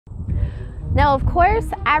Now, of course,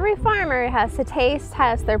 every farmer has to taste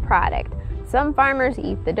test their product. Some farmers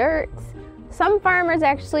eat the dirt. Some farmers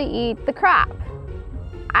actually eat the crop.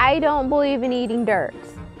 I don't believe in eating dirt,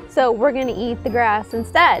 so we're gonna eat the grass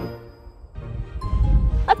instead.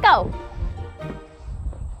 Let's go.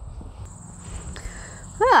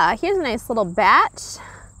 Here's a nice little batch. It's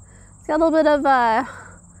got a little bit of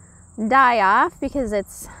die off because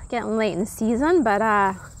it's getting late in the season, but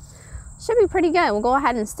should be pretty good. We'll go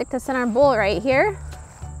ahead and stick this in our bowl right here.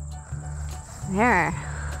 There.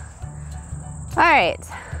 All right.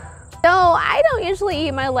 So I don't usually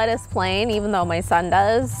eat my lettuce plain, even though my son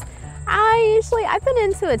does. I've been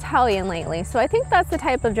into Italian lately, so I think that's the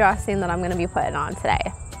type of dressing that I'm gonna be putting on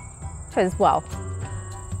today. Because, well,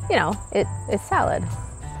 you know, it's salad.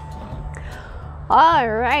 All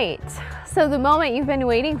right, so the moment you've been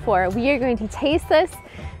waiting for, we are going to taste this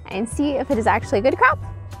and see if it is actually a good crop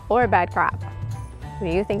or a bad crop. What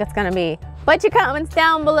do you think it's gonna be? Put your comments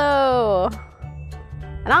down below.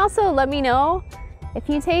 And also let me know if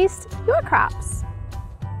you taste your crops.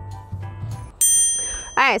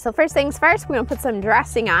 All right, so first things first, we're gonna put some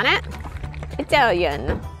dressing on it.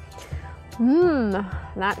 Italian.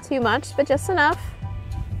 Not too much, but just enough.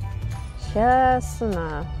 Just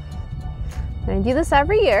enough. I'm gonna do this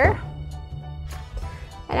every year.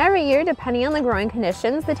 And every year, depending on the growing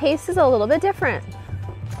conditions, the taste is a little bit different.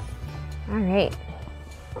 All right.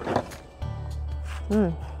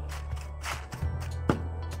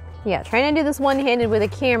 Yeah, trying to do this one-handed with a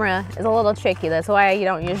camera is a little tricky. That's why you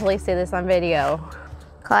don't usually see this on video.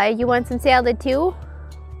 Clyde, you want some salad too?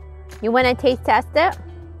 You want to taste test it?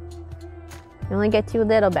 You only get you a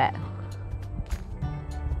little bit.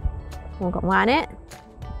 Want it?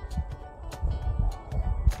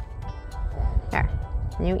 There.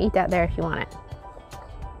 And you eat that there if you want it.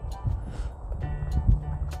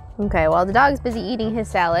 Okay, while the dog's busy eating his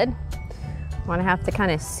salad, I'm gonna have to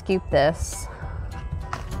kind of scoop this.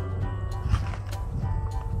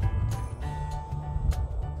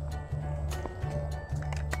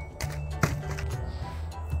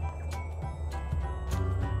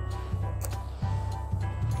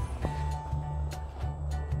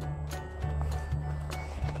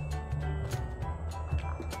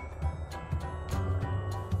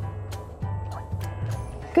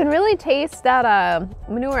 Can really taste that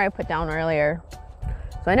manure I put down earlier.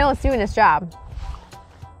 So I know it's doing its job.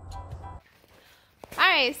 All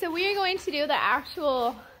right, so we are going to do the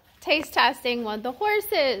actual taste testing with the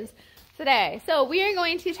horses today. So we are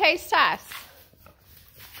going to taste test.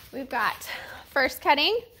 We've got first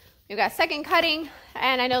cutting, we've got second cutting,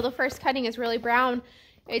 and I know the first cutting is really brown.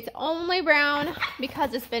 It's only brown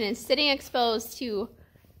because it's been sitting exposed to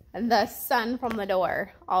the sun from the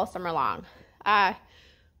door all summer long.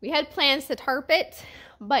 We had plans to tarp it,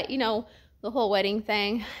 but you know, the whole wedding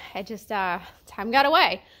thing, it just, time got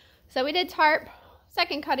away. So we did tarp,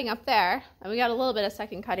 second cutting up there, and we got a little bit of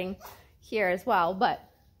second cutting here as well, but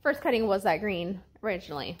first cutting was that green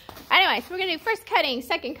originally. Anyway, so we're gonna do first cutting,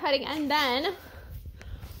 second cutting, and then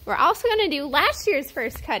we're also gonna do last year's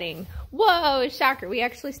first cutting. Whoa, shocker, we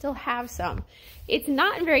actually still have some. It's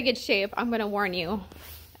not in very good shape, I'm gonna warn you.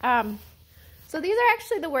 So these are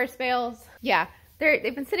actually the worst bales. Yeah.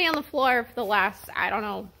 They've been sitting on the floor for the last, I don't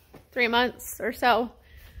know, 3 months or so.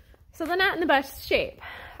 So they're not in the best shape.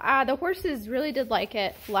 The horses really did like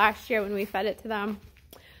it last year when we fed it to them.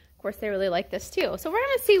 Of course, they really like this too. So we're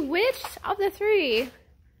gonna see which of the three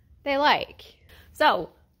they like. So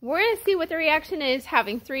we're gonna see what the reaction is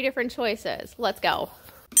having 3 different choices. Let's go.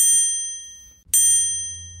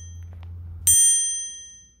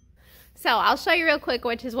 So I'll show you real quick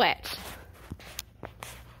which is which.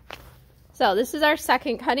 So this is our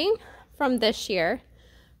second cutting from this year,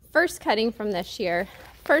 first cutting from this year,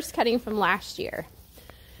 first cutting from last year.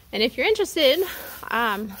 And if you're interested,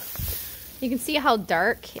 you can see how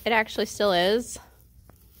dark it actually still is.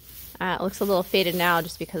 It looks a little faded now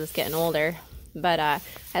just because it's getting older, but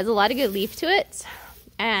has a lot of good leaf to it.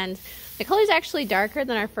 And the color is actually darker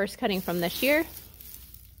than our first cutting from this year.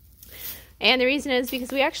 And the reason is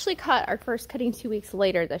because we actually cut our first cutting 2 weeks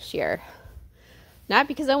later this year. Not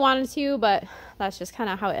because I wanted to, but that's just kind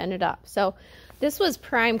of how it ended up. So this was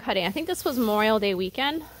prime cutting. I think this was Memorial Day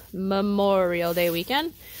weekend.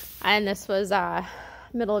 And this was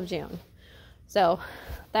middle of June. So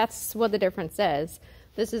that's what the difference is.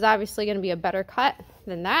 This is obviously going to be a better cut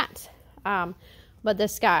than that. But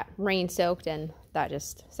this got rain soaked and that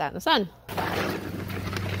just sat in the sun.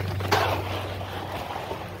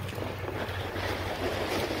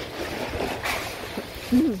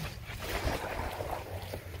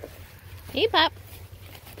 Hey, pup.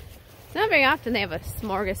 It's not very often they have a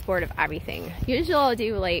smorgasbord of everything. Usually I'll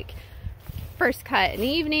do like first cut in the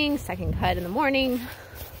evening, second cut in the morning.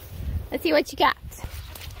 Let's see what you got.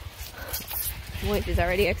 Moise is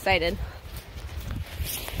already excited.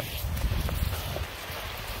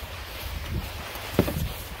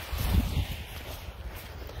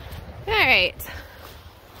 All right,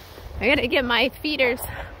 I gotta get my feeders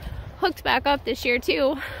hooked back up this year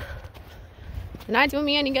too. They're not doing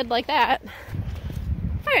me any good like that.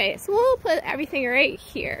 All right, so we'll put everything right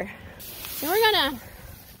here. And we're gonna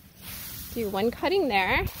do one cutting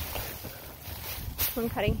there, one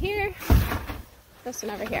cutting here, this one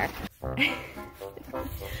over here.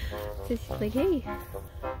 Just like, hey.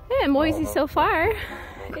 And Moise so far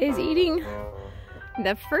is eating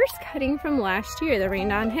the first cutting from last year, the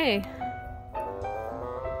rained on hay.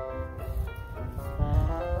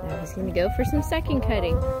 Now he's gonna go for some second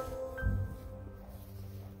cutting.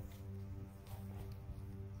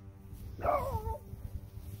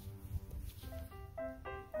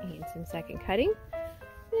 Eating some second cutting.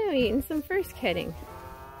 Now eating some first cutting.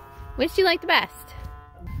 Which do you like the best?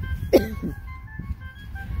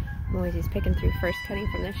 Moise is picking through first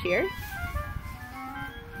cutting from this year.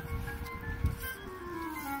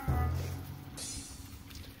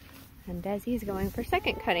 And Desi's going for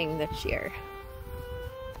second cutting this year.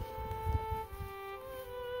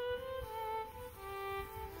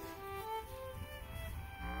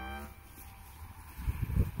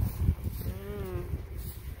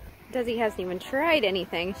 Desi hasn't even tried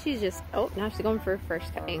anything. She's just, oh, now she's going for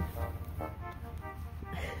first cutting.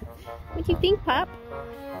 What do you think, Pop?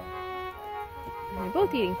 They're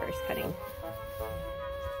both eating first cutting.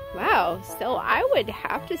 Wow, so I would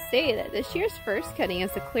have to say that this year's first cutting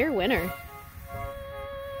is the clear winner.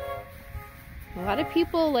 A lot of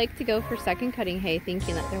people like to go for second cutting hay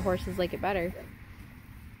thinking that their horses like it better.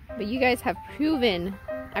 But you guys have proven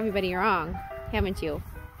everybody wrong, haven't you?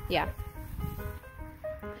 Yeah.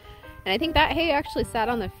 And I think that hay actually sat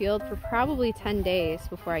on the field for probably 10 days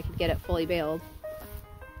before I could get it fully baled.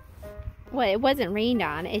 Well, it wasn't rained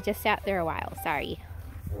on, it just sat there a while, sorry.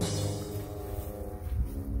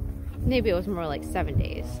 Maybe it was more like 7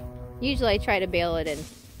 days. Usually I try to bale it in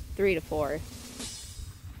 3 to 4.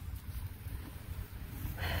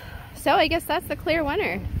 So I guess that's the clear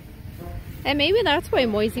winner. And maybe that's why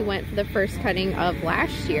Moise went for the first cutting of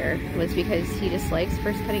last year, was because he just likes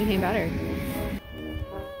first cutting hay better.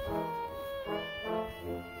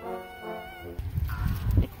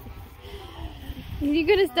 Is he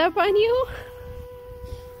gonna step on you?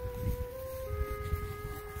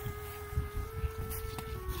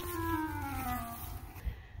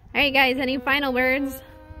 Alright guys, any final words?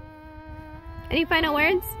 Any final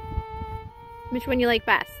words? Which one you like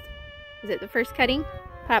best? Is it the first cutting?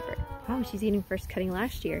 Popper. Oh, she's eating first cutting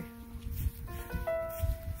last year.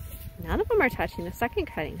 None of them are touching the second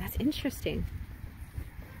cutting. That's interesting.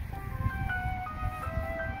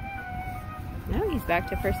 No, he's back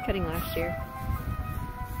to first cutting last year.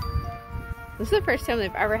 This is the first time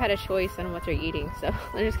they've ever had a choice on what they're eating, so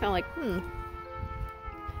they're just kind of like,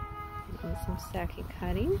 And some second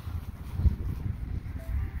cutting.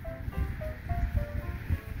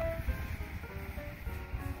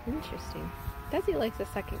 Interesting. Desi likes the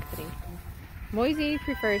second cutting. Moise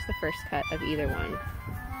prefers the first cut of either one.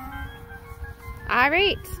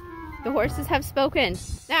 Alright, the horses have spoken.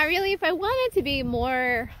 Now really, if I wanted to be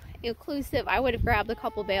more inclusive, I would have grabbed a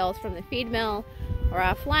couple bales from the feed mill or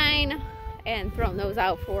offline and thrown those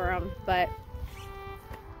out for them, but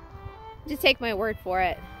just take my word for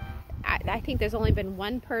it. I think there's only been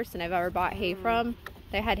one person I've ever bought hay from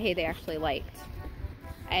that had hay they actually liked,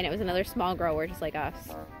 and it was another small grower just like us.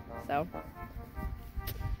 So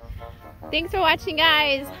thanks for watching,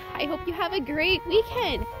 guys. I hope you have a great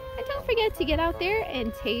weekend, and don't forget to get out there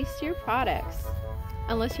and taste your products,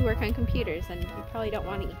 unless you work on computers and you probably don't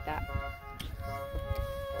want to eat that.